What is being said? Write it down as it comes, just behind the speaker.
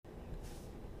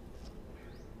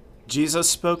Jesus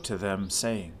spoke to them,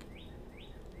 saying,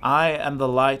 I am the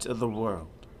light of the world.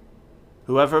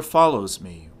 Whoever follows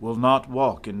me will not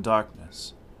walk in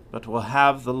darkness, but will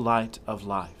have the light of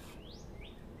life.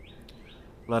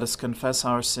 Let us confess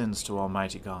our sins to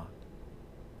Almighty God.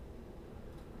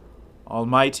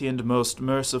 Almighty and most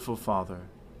merciful Father,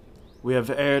 we have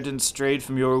erred and strayed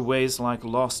from your ways like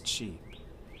lost sheep.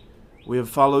 We have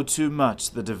followed too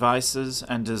much the devices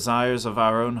and desires of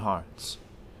our own hearts.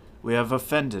 We have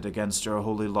offended against your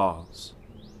holy laws.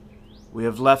 We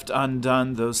have left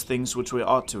undone those things which we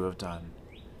ought to have done,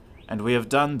 and we have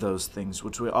done those things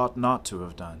which we ought not to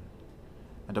have done.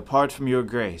 And apart from your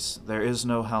grace, there is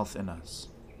no health in us.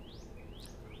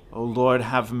 O Lord,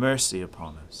 have mercy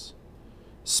upon us.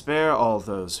 Spare all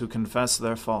those who confess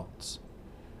their faults.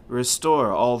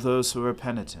 Restore all those who are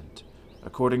penitent,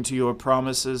 according to your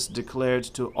promises declared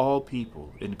to all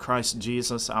people in Christ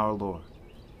Jesus our Lord.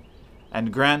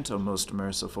 And grant, O most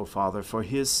merciful Father, for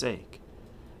his sake,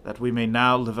 that we may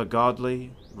now live a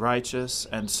godly, righteous,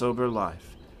 and sober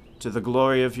life, to the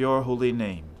glory of your holy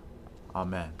name.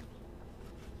 Amen.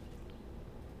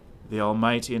 The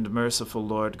Almighty and merciful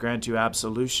Lord grant you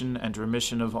absolution and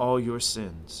remission of all your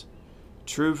sins,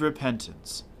 true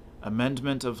repentance,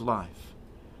 amendment of life,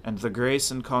 and the grace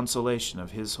and consolation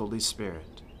of his Holy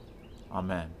Spirit.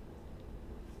 Amen.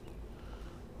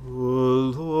 O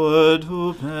Lord,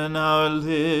 open our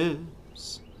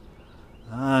lips,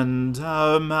 and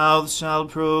our mouth shall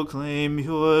proclaim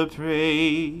your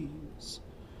praise.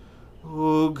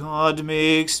 O God,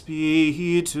 make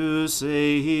speed to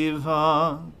save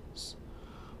us.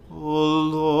 O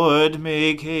Lord,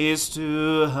 make haste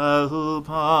to help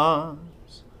us.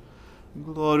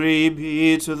 Glory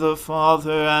be to the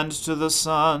Father, and to the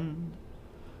Son,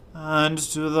 and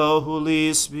to the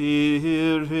Holy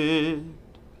Spirit,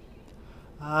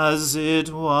 as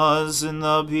it was in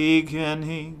the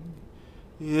beginning,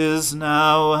 is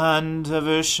now, and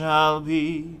ever shall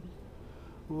be,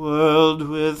 world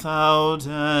without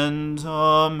end.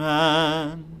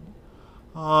 Amen.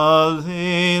 Alleluia.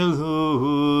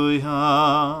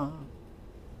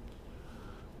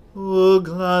 O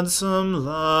gladsome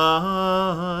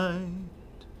light,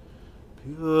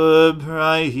 pure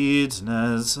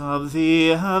brightness of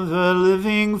the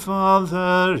ever-living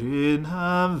Father in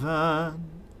heaven,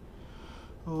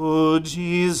 O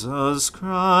Jesus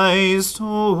Christ,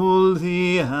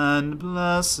 holy and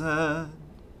blessed,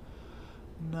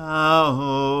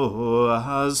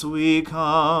 now as we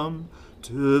come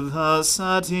to the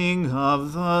setting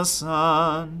of the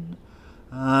sun,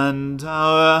 and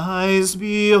our eyes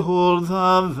behold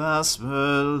the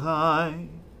vesper light,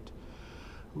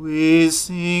 we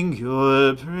sing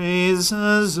your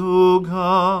praises, O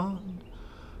God,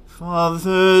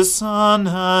 Father, Son,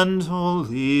 and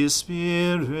Holy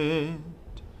Spirit.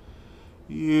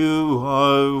 You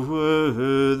are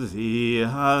worthy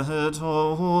at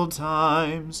all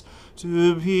times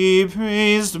to be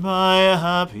praised by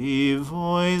happy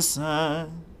voices,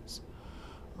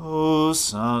 O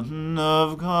Son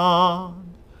of God,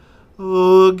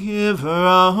 O Giver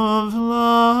of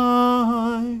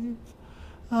life,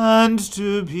 and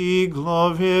to be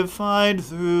glorified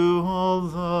through all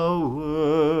the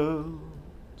world.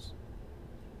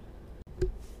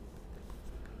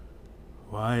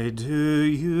 Why do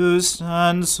you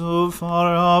stand so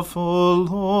far off, O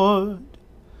Lord,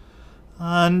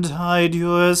 and hide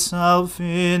yourself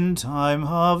in time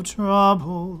of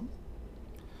trouble?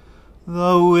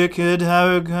 The wicked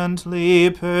arrogantly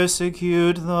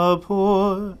persecute the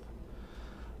poor,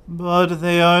 but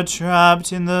they are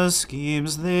trapped in the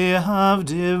schemes they have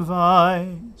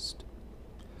devised.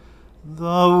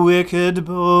 The wicked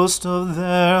boast of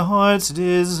their heart's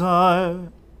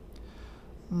desire.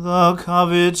 The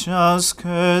covetous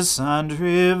curse and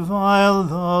revile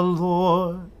the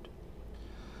Lord.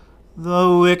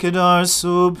 The wicked are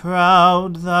so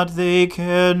proud that they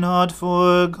care not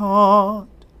for God.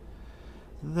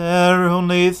 Their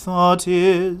only thought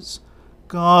is,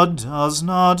 God does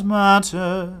not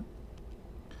matter.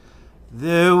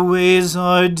 Their ways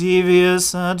are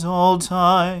devious at all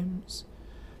times.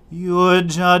 Your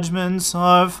judgments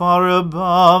are far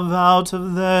above out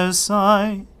of their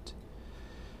sight.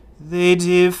 They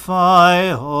defy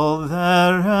all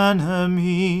their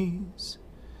enemies.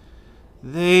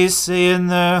 They say in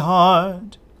their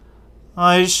heart,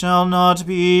 I shall not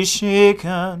be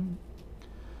shaken.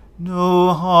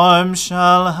 No harm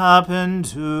shall happen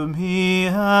to me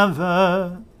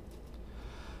ever.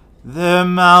 Their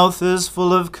mouth is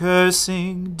full of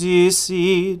cursing,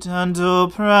 deceit, and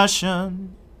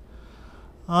oppression.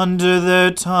 Under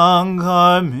their tongue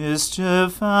are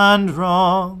mischief and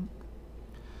wrong.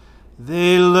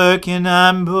 They lurk in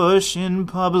ambush in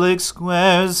public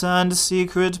squares and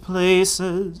secret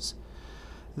places.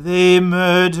 They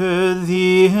murder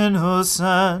the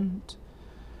innocent.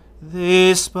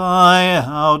 They spy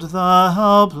out the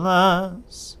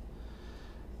helpless.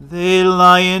 They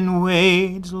lie in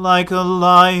wait like a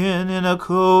lion in a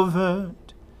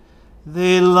covert.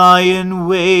 They lie in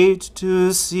wait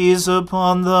to seize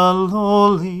upon the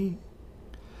lowly.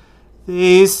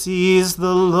 They seize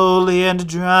the lowly and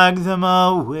drag them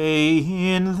away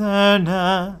in their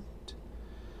net.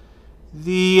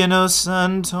 The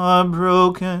innocent are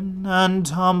broken and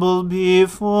tumble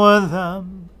before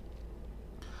them.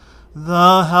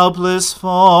 The helpless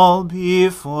fall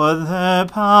before their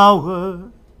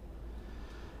power.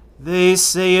 They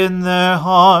say in their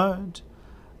heart,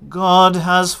 God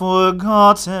has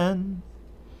forgotten.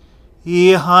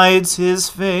 He hides his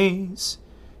face.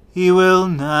 He will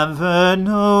never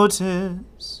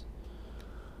notice.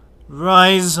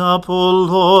 Rise up, O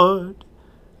Lord.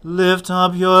 Lift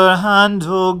up your hand,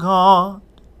 O God.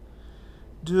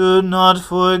 Do not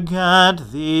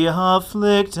forget the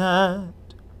afflicted.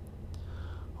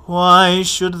 Why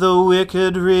should the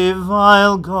wicked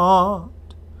revile God?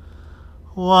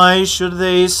 Why should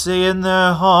they say in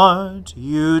their heart,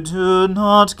 you do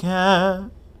not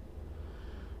care?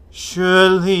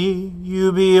 Surely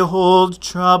you behold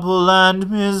trouble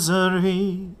and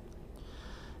misery.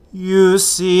 You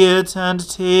see it and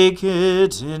take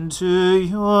it into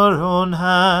your own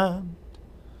hand.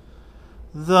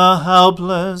 The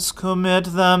helpless commit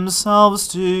themselves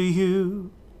to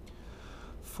you,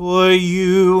 for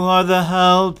you are the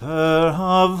helper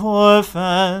of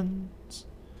orphans.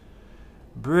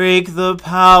 Break the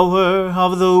power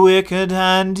of the wicked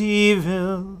and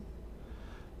evil.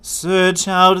 Search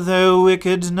out their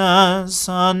wickedness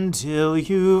until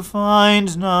you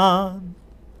find none.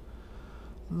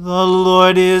 The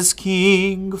Lord is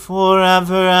King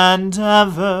forever and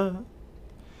ever.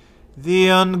 The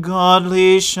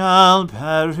ungodly shall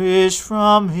perish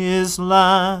from his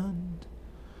land.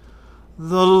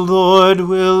 The Lord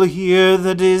will hear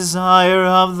the desire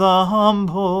of the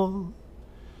humble.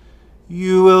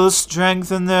 You will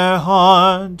strengthen their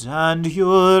heart, and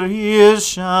your ears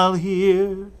shall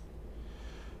hear,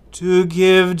 to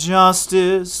give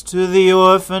justice to the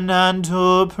orphan and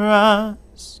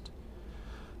oppressed,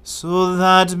 so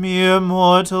that mere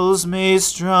mortals may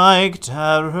strike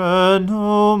terror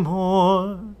no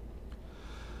more.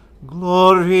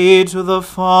 Glory to the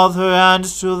Father, and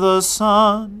to the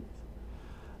Son,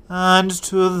 and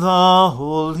to the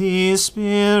Holy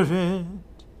Spirit,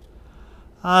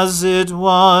 as it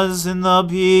was in the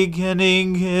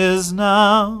beginning, is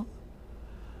now,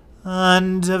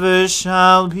 and ever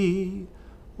shall be,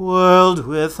 world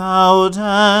without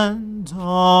end.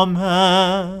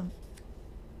 Amen.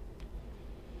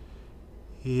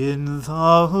 In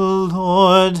the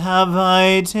Lord have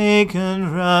I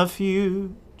taken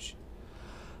refuge.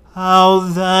 How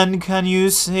then can you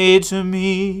say to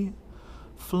me,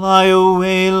 fly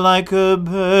away like a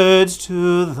bird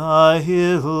to the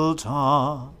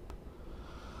hilltop?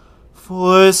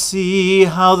 For see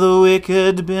how the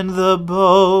wicked bend the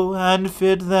bow and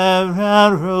fit their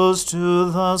arrows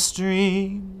to the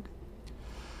string,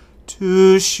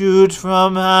 to shoot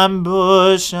from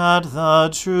ambush at the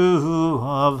true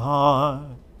of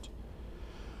heart.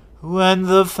 When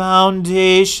the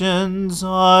foundations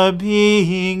are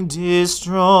being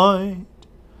destroyed,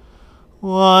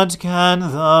 what can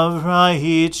the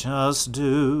righteous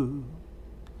do?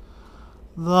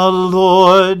 The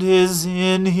Lord is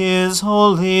in his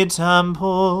holy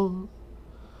temple.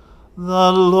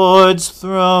 The Lord's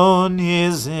throne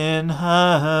is in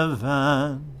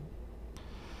heaven.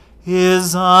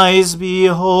 His eyes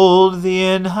behold the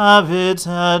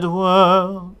inhabited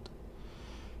world.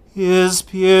 His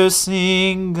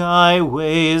piercing eye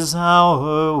weighs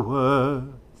our worth.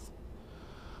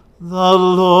 The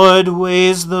Lord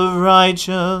weighs the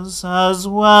righteous as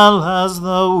well as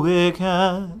the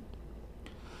wicked,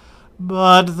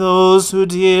 but those who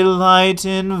delight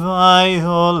in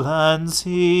violence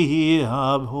he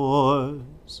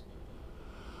abhors.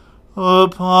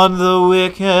 Upon the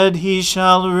wicked he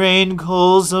shall rain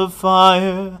coals of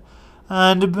fire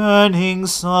and burning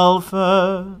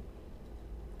sulphur.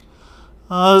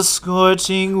 A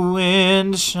scorching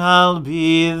wind shall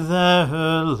be their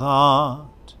lot.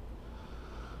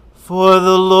 For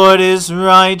the Lord is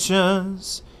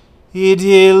righteous, he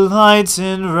delights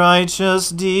in righteous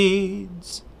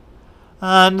deeds,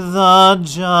 and the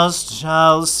just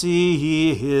shall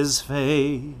see his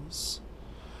face.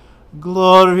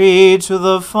 Glory to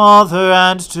the Father,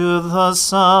 and to the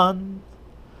Son,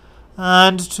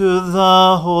 and to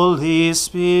the Holy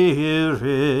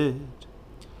Spirit,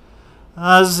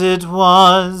 as it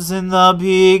was in the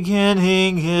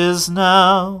beginning, is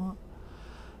now,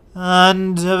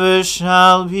 and ever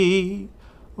shall be,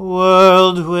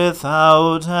 world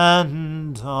without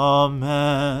end.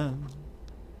 Amen.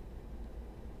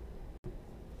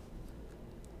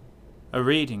 A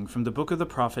reading from the book of the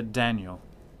prophet Daniel.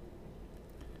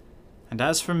 And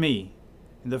as for me,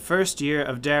 in the first year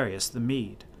of Darius the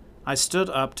Mede, I stood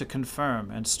up to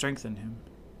confirm and strengthen him.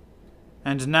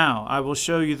 And now I will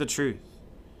show you the truth.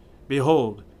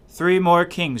 Behold, 3 more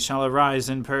kings shall arise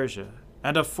in Persia,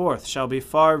 and a 4th shall be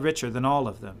far richer than all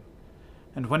of them.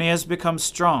 And when he has become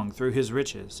strong through his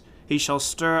riches, he shall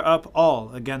stir up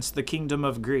all against the kingdom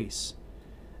of Greece.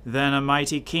 Then a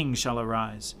mighty king shall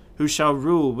arise, who shall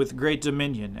rule with great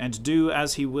dominion, and do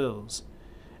as he wills.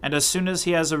 And as soon as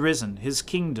he has arisen, his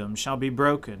kingdom shall be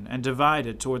broken and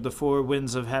divided toward the 4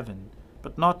 winds of heaven,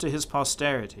 but not to his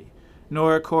posterity,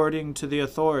 nor according to the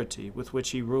authority with which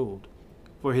he ruled.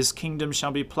 For his kingdom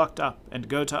shall be plucked up and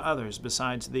go to others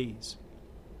besides these.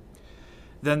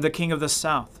 Then the king of the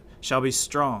south shall be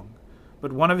strong,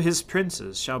 but one of his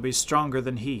princes shall be stronger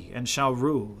than he, and shall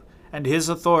rule, and his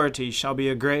authority shall be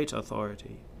a great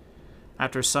authority.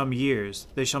 After some years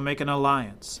they shall make an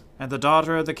alliance, and the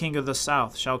daughter of the king of the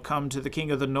south shall come to the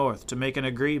king of the north to make an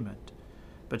agreement.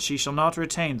 But she shall not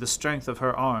retain the strength of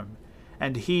her arm,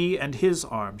 and he and his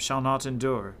arm shall not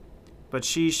endure. But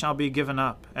she shall be given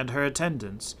up, and her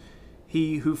attendants,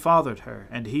 he who fathered her,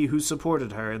 and he who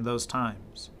supported her in those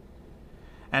times.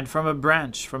 And from a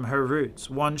branch from her roots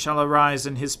one shall arise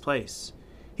in his place.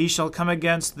 He shall come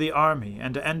against the army,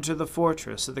 and enter the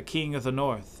fortress of the king of the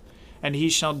north, and he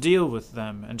shall deal with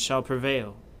them, and shall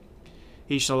prevail.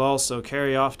 He shall also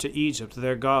carry off to Egypt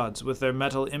their gods with their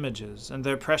metal images, and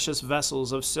their precious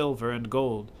vessels of silver and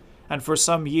gold, and for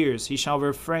some years he shall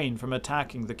refrain from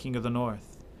attacking the king of the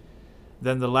north.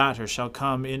 Then the latter shall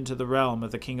come into the realm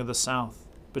of the king of the south,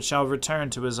 but shall return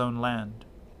to his own land.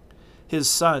 His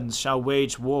sons shall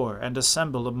wage war, and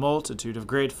assemble a multitude of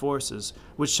great forces,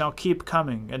 which shall keep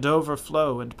coming, and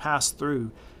overflow, and pass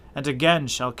through, and again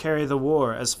shall carry the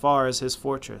war as far as his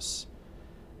fortress.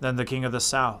 Then the king of the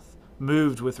south,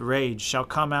 moved with rage, shall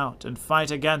come out and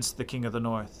fight against the king of the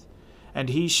north, and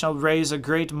he shall raise a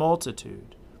great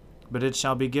multitude, but it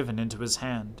shall be given into his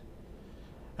hand.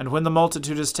 And when the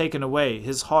multitude is taken away,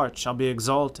 his heart shall be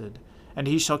exalted, and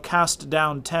he shall cast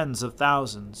down 10s of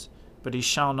thousands, but he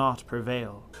shall not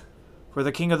prevail. For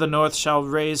the king of the north shall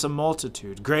raise a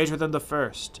multitude greater than the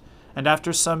first, and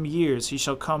after some years he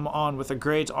shall come on with a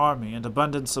great army and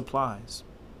abundant supplies.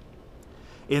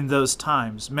 In those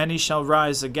times many shall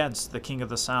rise against the king of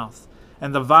the south,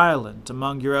 and the violent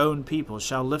among your own people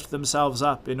shall lift themselves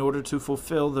up in order to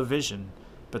fulfill the vision,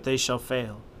 but they shall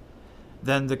fail.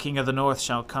 Then the king of the north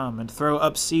shall come and throw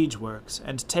up siege works,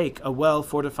 and take a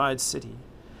well-fortified city.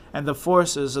 And the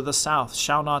forces of the south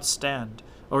shall not stand,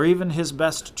 or even his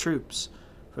best troops,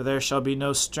 for there shall be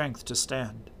no strength to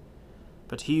stand.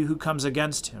 But he who comes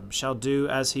against him shall do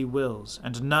as he wills,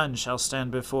 and none shall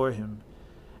stand before him.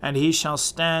 And he shall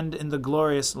stand in the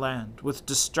glorious land, with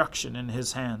destruction in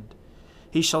his hand.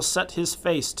 He shall set his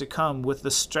face to come with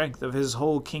the strength of his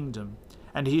whole kingdom,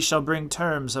 and he shall bring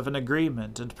terms of an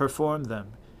agreement and perform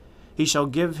them. He shall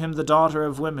give him the daughter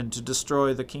of women to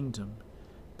destroy the kingdom,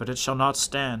 but it shall not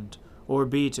stand, or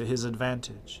be to his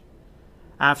advantage.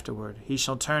 Afterward he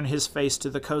shall turn his face to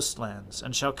the coastlands,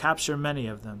 and shall capture many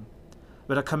of them.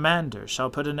 But a commander shall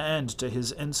put an end to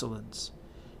his insolence.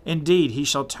 Indeed, he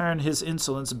shall turn his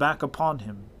insolence back upon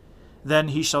him. Then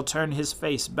he shall turn his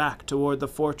face back toward the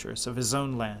fortress of his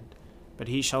own land, but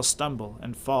he shall stumble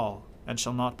and fall, and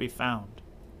shall not be found.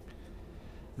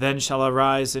 Then shall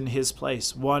arise in his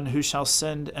place one who shall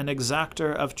send an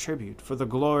exactor of tribute for the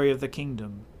glory of the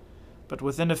kingdom. But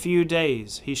within a few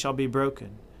days he shall be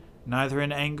broken, neither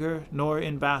in anger nor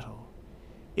in battle.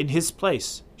 In his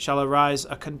place shall arise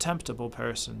a contemptible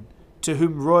person, to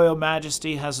whom royal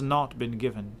majesty has not been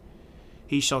given.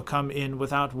 He shall come in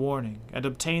without warning, and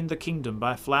obtain the kingdom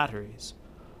by flatteries.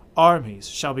 Armies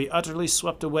shall be utterly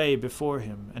swept away before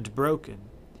him, and broken,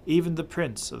 even the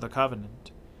prince of the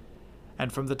covenant.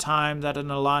 And from the time that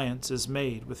an alliance is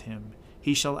made with him,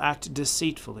 he shall act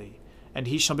deceitfully, and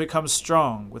he shall become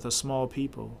strong with a small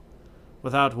people.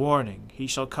 Without warning he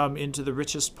shall come into the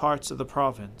richest parts of the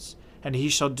province, and he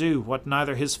shall do what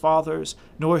neither his fathers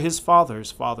nor his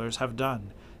fathers' fathers have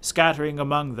done, scattering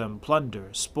among them plunder,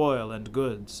 spoil, and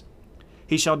goods.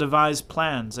 He shall devise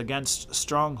plans against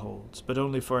strongholds, but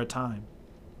only for a time.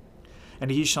 And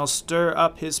he shall stir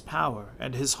up his power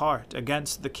and his heart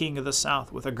against the king of the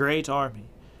south with a great army,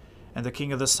 And the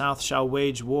king of the south shall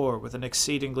wage war with an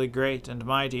exceedingly great and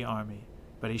mighty army,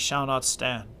 but he shall not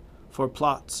stand, for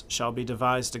plots shall be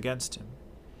devised against him.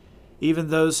 Even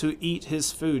those who eat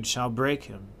his food shall break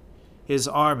him. His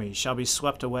army shall be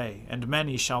swept away, and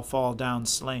many shall fall down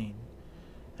slain.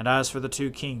 And as for the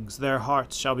two kings, their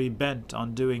hearts shall be bent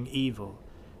on doing evil.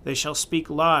 They shall speak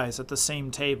lies at the same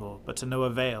table, but to no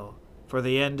avail, for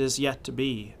the end is yet to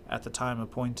be at the time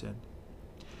appointed.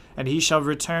 And he shall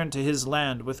return to his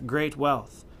land with great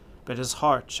wealth, but his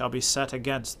heart shall be set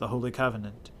against the holy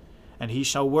covenant, and he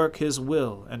shall work his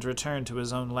will and return to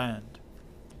his own land.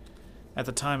 At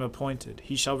the time appointed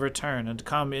he shall return and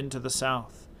come into the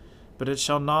south, but it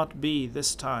shall not be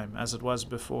this time as it was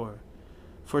before.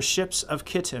 For ships of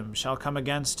Kittim shall come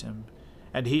against him,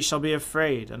 and he shall be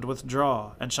afraid and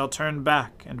withdraw, and shall turn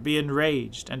back and be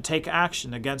enraged, and take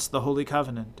action against the holy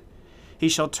covenant. He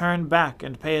shall turn back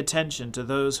and pay attention to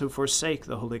those who forsake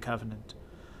the holy covenant.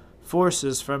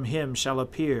 Forces from him shall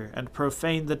appear, and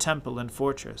profane the temple and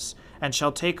fortress, and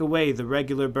shall take away the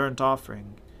regular burnt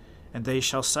offering, and they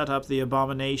shall set up the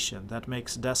abomination that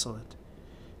makes desolate.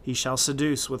 He shall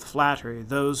seduce with flattery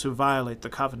those who violate the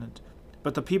covenant,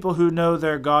 but the people who know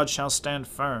their God shall stand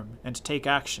firm and take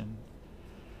action.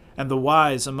 And the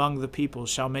wise among the people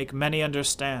shall make many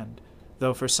understand,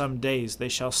 though for some days they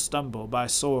shall stumble by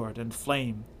sword and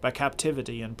flame, by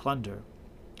captivity and plunder.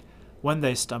 When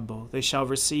they stumble, they shall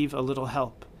receive a little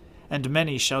help, and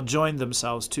many shall join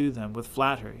themselves to them with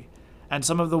flattery, and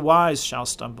some of the wise shall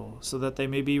stumble, so that they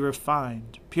may be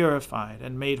refined, purified,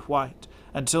 and made white,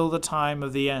 until the time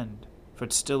of the end, for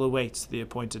it still awaits the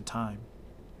appointed time.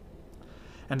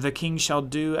 And the king shall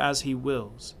do as he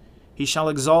wills. He shall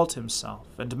exalt himself,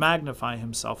 and magnify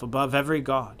himself above every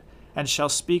god, and shall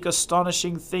speak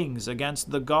astonishing things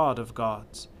against the God of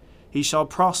gods. He shall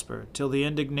prosper till the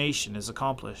indignation is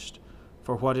accomplished,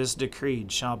 for what is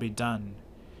decreed shall be done.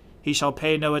 He shall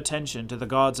pay no attention to the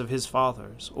gods of his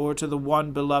fathers, or to the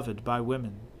one beloved by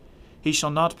women. He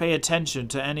shall not pay attention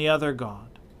to any other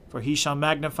god, for he shall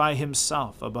magnify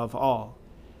himself above all.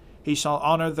 He shall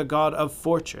honor the God of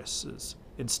fortresses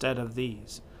instead of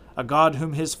these. A God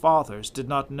whom his fathers did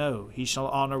not know he shall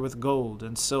honor with gold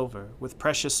and silver, with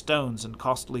precious stones and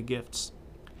costly gifts.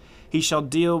 He shall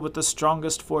deal with the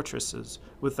strongest fortresses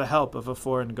with the help of a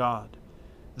foreign god.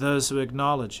 Those who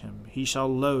acknowledge him he shall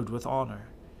load with honor.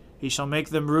 He shall make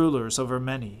them rulers over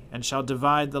many, and shall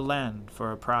divide the land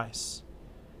for a price.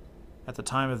 At the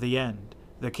time of the end,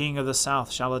 the king of the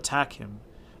south shall attack him,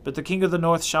 but the king of the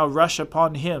north shall rush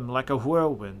upon him like a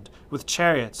whirlwind, with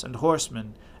chariots and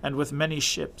horsemen, and with many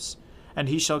ships, and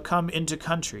he shall come into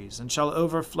countries, and shall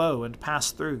overflow and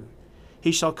pass through.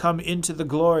 He shall come into the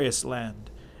glorious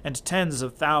land, and tens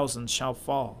of thousands shall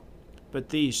fall, but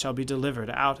these shall be delivered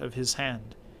out of his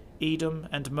hand, Edom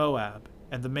and Moab,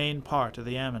 and the main part of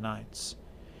the Ammonites.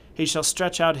 He shall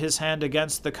stretch out his hand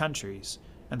against the countries,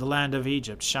 and the land of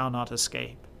Egypt shall not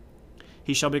escape.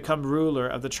 He shall become ruler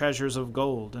of the treasures of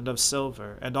gold and of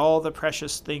silver, and all the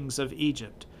precious things of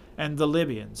Egypt, and the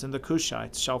Libyans and the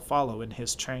Cushites shall follow in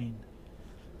his train.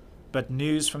 But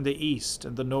news from the east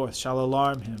and the north shall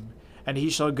alarm him, and he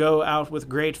shall go out with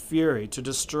great fury to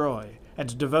destroy,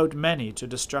 and devote many to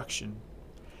destruction.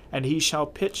 And he shall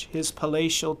pitch his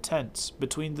palatial tents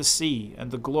between the sea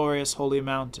and the glorious holy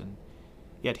mountain,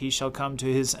 yet he shall come to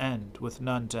his end with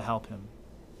none to help him.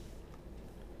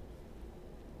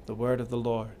 The word of the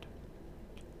Lord.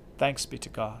 Thanks be to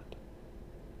God.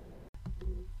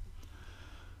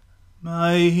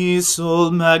 My soul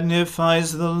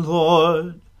magnifies the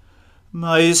Lord.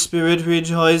 My spirit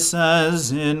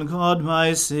rejoices in God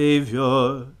my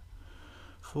Saviour.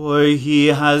 For he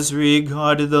has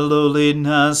regarded the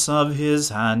lowliness of his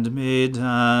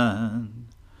handmaiden.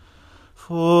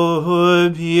 For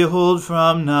behold,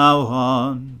 from now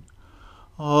on,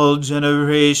 all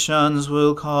generations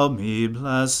will call me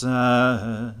blessed.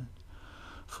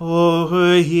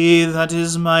 For he that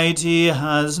is mighty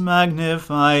has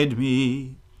magnified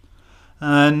me,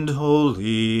 and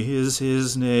holy is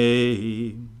his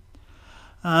name.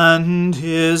 And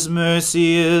his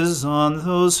mercy is on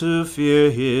those who fear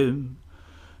him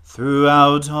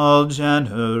throughout all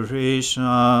generations.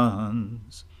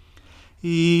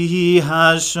 He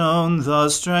has shown the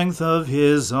strength of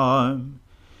his arm.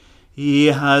 He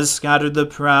has scattered the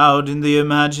proud in the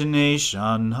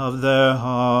imagination of their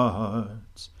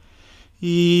hearts.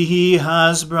 He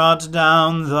has brought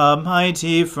down the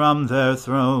mighty from their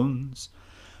thrones,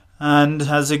 and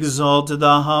has exalted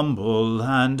the humble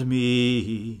and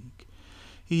meek.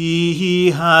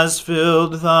 He has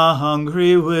filled the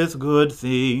hungry with good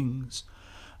things,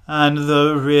 and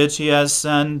the rich he has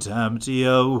sent empty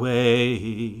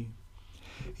away.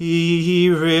 He,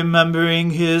 remembering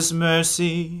his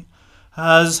mercy,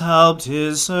 has helped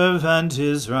his servant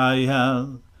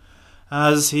Israel,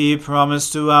 as he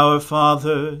promised to our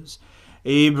fathers,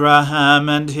 Abraham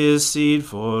and his seed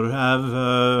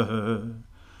forever.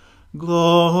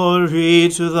 Glory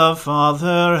to the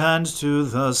Father, and to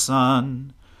the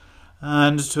Son,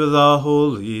 and to the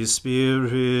Holy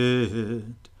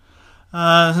Spirit,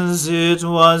 as it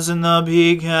was in the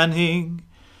beginning,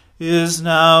 is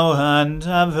now, and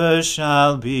ever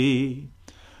shall be,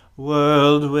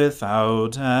 world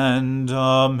without end.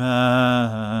 Amen.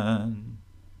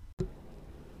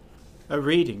 A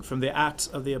reading from the Acts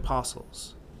of the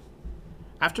Apostles.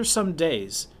 After some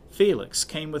days, Felix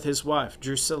came with his wife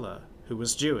Drusilla, who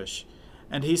was Jewish,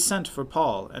 and he sent for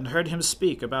Paul, and heard him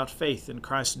speak about faith in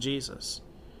Christ Jesus.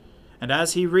 And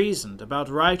as he reasoned about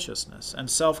righteousness and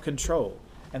self-control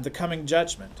and the coming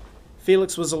judgment,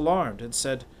 Felix was alarmed and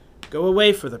said, "Go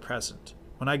away for the present.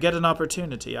 When I get an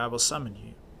opportunity, I will summon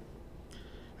you."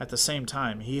 At the same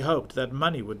time, he hoped that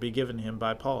money would be given him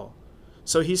by Paul.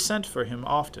 So he sent for him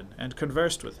often and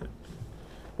conversed with him.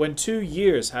 When 2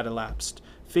 years had elapsed,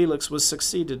 Felix was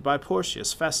succeeded by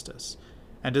Porcius Festus,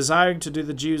 and desiring to do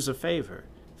the Jews a favor,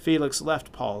 Felix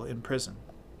left Paul in prison.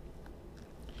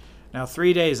 Now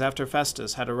 3 days after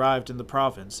Festus had arrived in the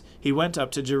province, he went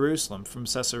up to Jerusalem from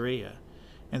Caesarea,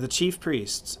 and the chief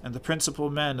priests and the principal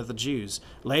men of the Jews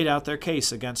laid out their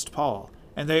case against Paul,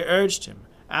 and they urged him,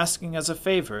 asking as a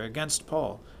favor against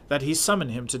Paul that he summon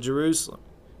him to Jerusalem,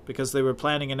 because they were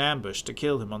planning an ambush to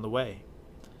kill him on the way.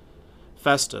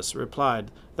 Festus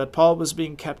replied that Paul was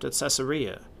being kept at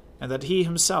Caesarea, and that he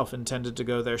himself intended to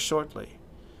go there shortly.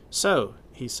 "So,"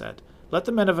 he said, "let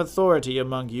the men of authority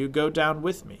among you go down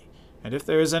with me, and if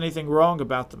there is anything wrong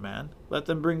about the man, let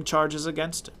them bring charges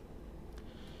against him."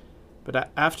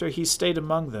 But after he stayed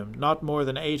among them not more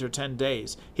than 8 or 10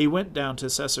 days, he went down to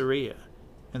Caesarea,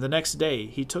 and the next day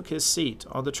he took his seat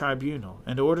on the tribunal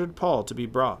and ordered Paul to be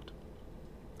brought.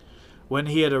 When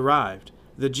he had arrived,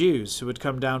 the Jews who had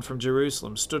come down from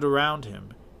Jerusalem stood around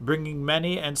him, bringing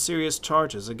many and serious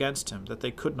charges against him that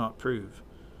they could not prove.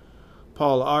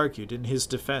 Paul argued in his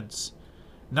defense,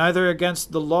 "Neither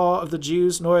against the law of the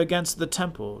Jews, nor against the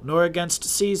temple, nor against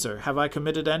Caesar have I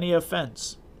committed any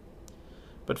offense."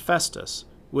 But Festus,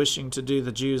 wishing to do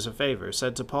the Jews a favor,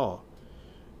 said to Paul,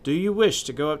 "Do you wish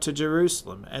to go up to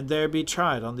Jerusalem, and there be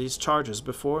tried on these charges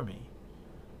before me?"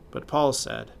 But Paul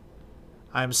said,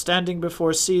 "I am standing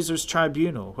before Caesar's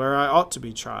tribunal, where I ought to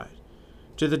be tried.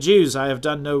 To the Jews I have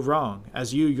done no wrong,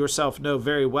 as you yourself know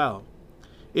very well.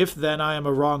 If then I am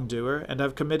a wrongdoer, and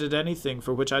have committed anything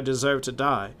for which I deserve to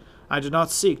die, I do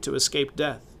not seek to escape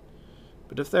death.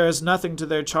 But if there is nothing to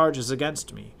their charges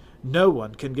against me, no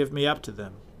one can give me up to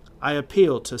them. I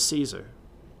appeal to Caesar."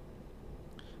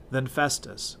 Then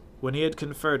Festus, when he had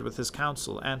conferred with his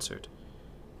council, answered,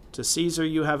 "To Caesar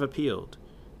you have appealed,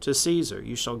 to Caesar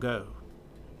you shall go."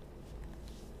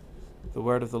 The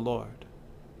word of the Lord.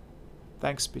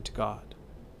 Thanks be to God.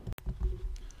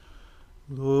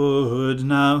 Lord,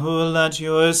 now let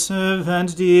your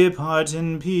servant depart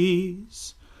in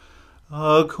peace,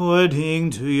 according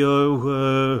to your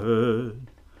word.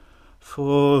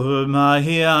 For my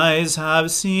eyes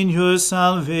have seen your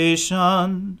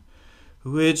salvation,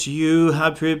 which you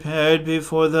have prepared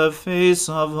before the face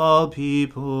of all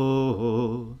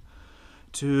people,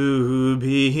 to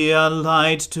be a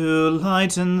light to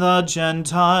lighten the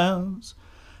Gentiles,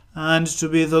 and to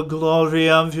be the glory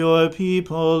of your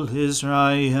people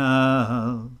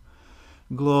Israel.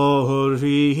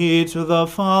 Glory to the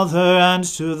Father, and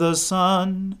to the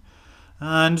Son,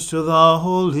 and to the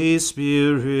Holy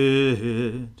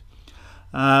Spirit,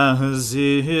 as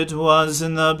it was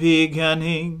in the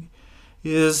beginning,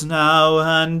 is now,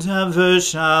 and ever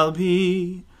shall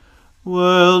be,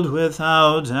 world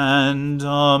without end.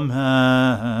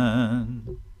 Amen.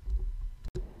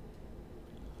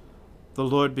 The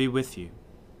Lord be with you.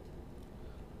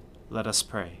 Let us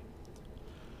pray.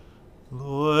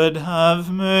 Lord,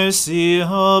 have mercy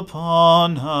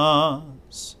upon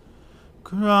us.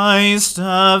 Christ,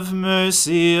 have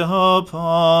mercy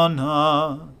upon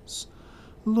us.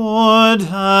 Lord,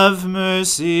 have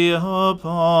mercy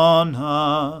upon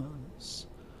us.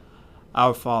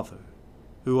 Our Father,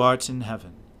 who art in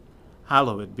heaven,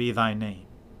 hallowed be thy name.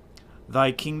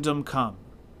 Thy kingdom come,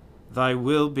 thy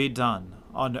will be done,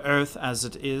 on earth as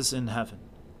it is in heaven.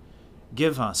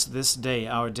 Give us this day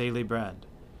our daily bread,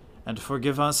 and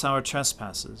forgive us our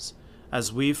trespasses,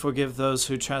 as we forgive those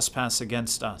who trespass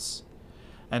against us.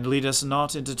 And lead us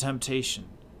not into temptation,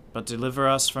 but deliver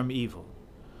us from evil.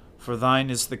 For thine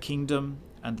is the kingdom,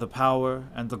 and the power,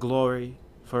 and the glory,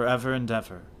 forever and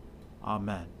ever.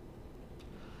 Amen.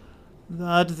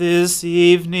 that this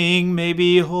evening may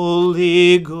be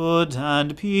holy, good,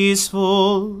 and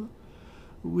peaceful,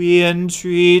 we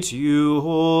entreat you,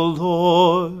 O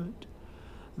Lord,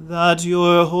 that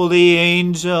your holy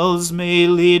angels may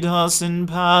lead us in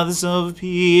paths of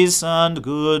peace and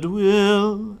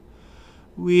goodwill.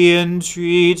 We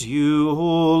entreat you,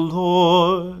 O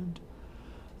Lord,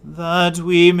 that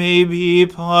we may be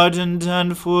pardoned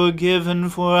and forgiven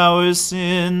for our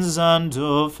sins and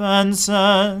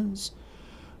offenses.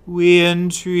 We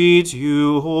entreat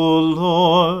you, O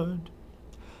Lord,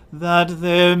 that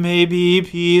there may be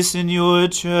peace in your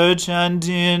church and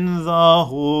in the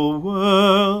whole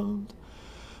world.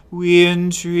 We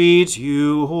entreat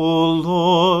you, O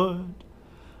Lord,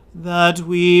 that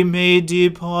we may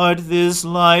depart this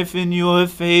life in your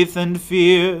faith and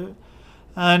fear,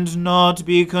 and not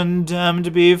be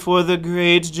condemned before the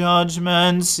great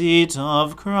judgment seat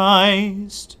of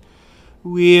Christ.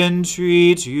 We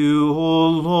entreat you, O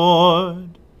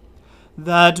Lord,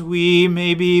 that we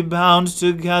may be bound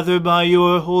together by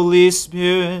your Holy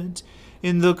Spirit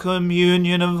in the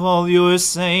communion of all your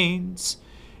saints,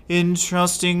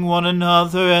 entrusting one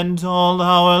another and all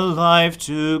our life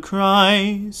to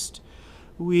Christ.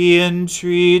 We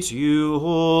entreat you,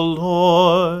 O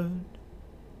Lord.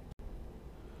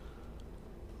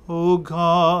 O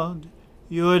God,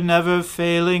 your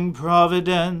never-failing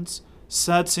providence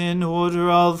sets in order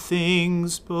all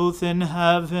things, both in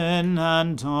heaven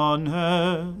and on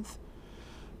earth.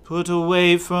 Put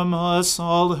away from us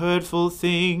all hurtful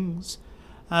things,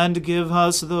 and give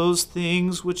us those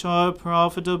things which are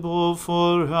profitable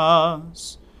for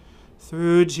us.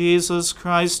 Through Jesus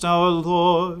Christ our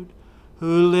Lord,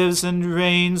 who lives and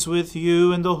reigns with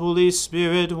you in the Holy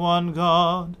Spirit, one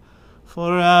God,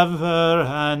 forever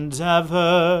and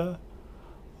ever.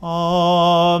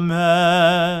 Amen.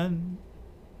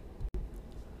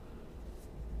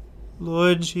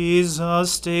 Lord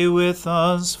Jesus, stay with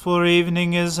us, for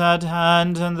evening is at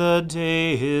hand and the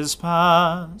day is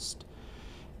past.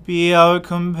 Be our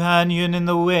companion in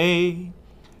the way,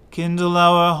 kindle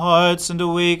our hearts and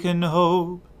awaken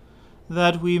hope,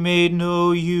 that we may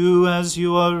know you as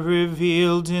you are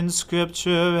revealed in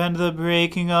Scripture and the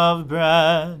breaking of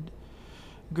bread.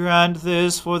 Grant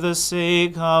this for the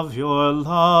sake of your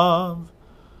love.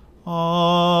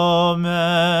 Amen.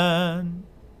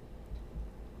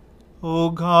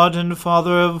 O God and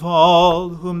Father of all,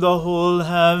 whom the whole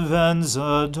heavens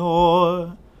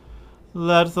adore,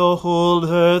 let the whole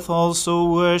earth also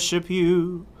worship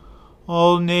you,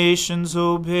 all nations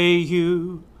obey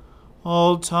you,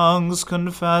 all tongues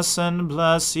confess and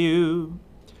bless you,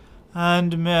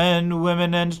 and men,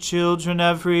 women, and children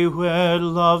everywhere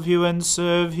love you and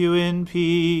serve you in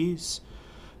peace,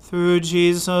 through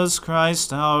Jesus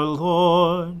Christ our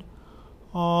Lord.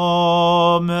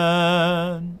 Amen.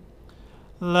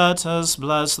 Let us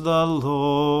bless the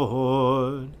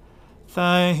Lord.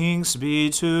 Thanks be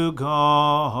to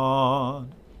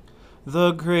God.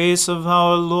 The grace of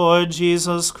our Lord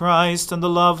Jesus Christ, and the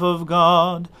love of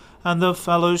God, and the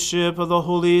fellowship of the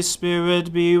Holy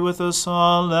Spirit be with us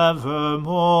all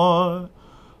evermore.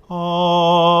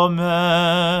 Amen.